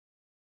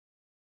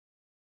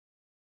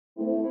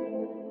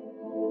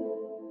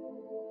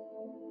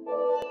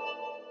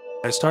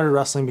I started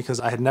wrestling because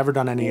I had never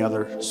done any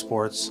other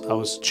sports. I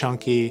was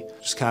chunky,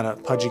 just kind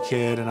of pudgy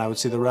kid, and I would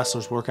see the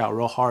wrestlers work out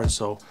real hard,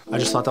 so I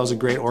just thought that was a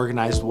great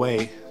organized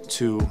way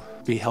to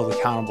be held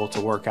accountable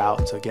to work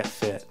out, to get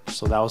fit.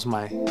 So that was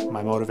my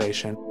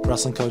motivation.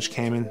 Wrestling coach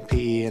came in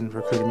PE and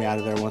recruited me out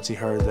of there once he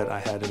heard that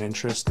I had an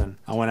interest, and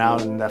I went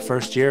out, and that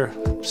first year,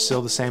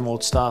 still the same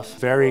old stuff.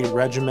 Very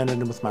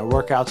regimented with my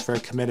workouts,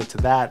 very committed to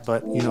that,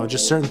 but you know,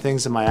 just certain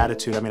things in my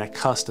attitude. I mean, I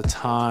cussed a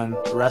ton.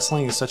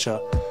 Wrestling is such a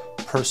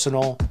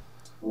personal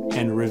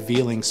and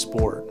revealing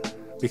sport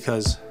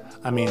because,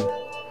 I mean,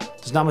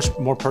 there's not much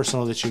more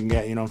personal that you can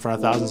get, you know, in front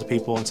of thousands of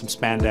people in some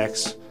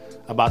spandex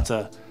about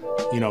to,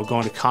 you know, go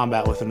into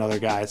combat with another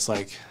guy. It's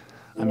like,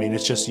 I mean,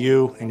 it's just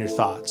you and your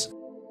thoughts.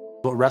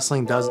 What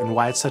wrestling does and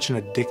why it's such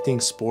an addicting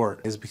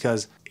sport is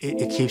because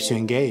it keeps you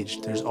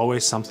engaged. There's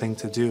always something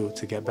to do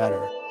to get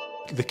better.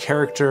 The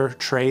character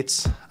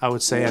traits, I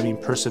would say, I mean,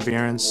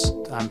 perseverance,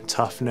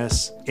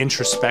 toughness,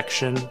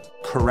 introspection,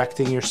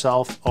 correcting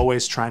yourself,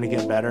 always trying to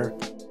get better.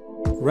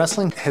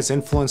 Wrestling has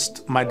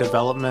influenced my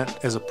development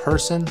as a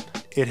person.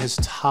 It has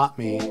taught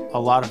me a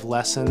lot of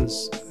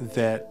lessons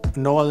that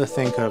no other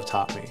thing could have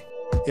taught me.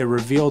 It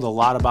revealed a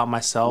lot about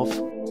myself.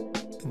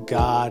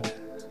 God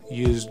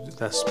used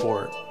that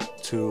sport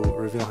to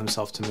reveal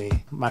himself to me.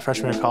 My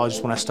freshman year of college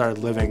is when I started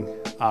living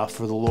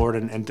for the Lord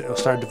and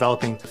started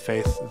developing the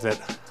faith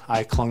that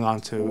I clung on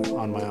to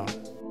on my own.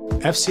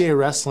 FCA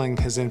wrestling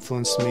has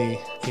influenced me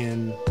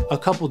in a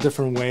couple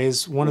different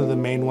ways. One of the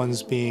main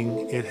ones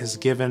being it has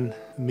given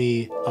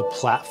me a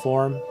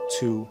platform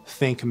to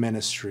think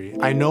ministry.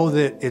 I know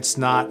that it's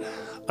not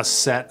a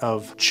set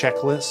of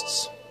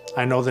checklists.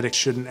 I know that it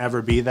shouldn't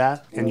ever be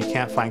that, and you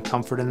can't find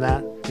comfort in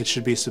that. It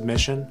should be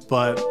submission.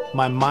 But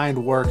my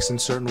mind works in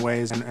certain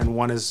ways, and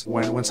one is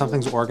when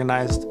something's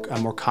organized,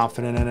 I'm more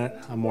confident in it,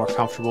 I'm more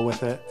comfortable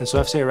with it. And so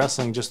FCA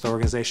Wrestling, just the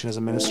organization as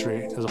a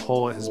ministry as a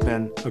whole, it has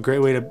been a great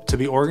way to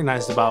be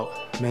organized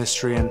about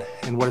ministry,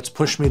 and what it's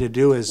pushed me to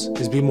do is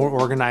be more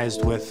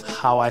organized with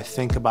how I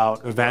think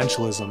about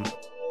evangelism.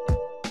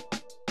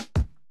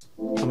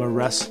 I'm a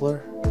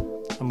wrestler,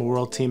 I'm a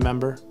world team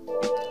member,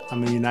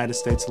 I'm a United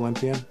States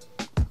Olympian.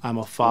 I'm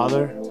a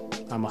father,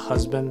 I'm a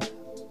husband,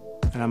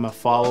 and I'm a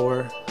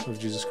follower of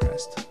Jesus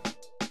Christ.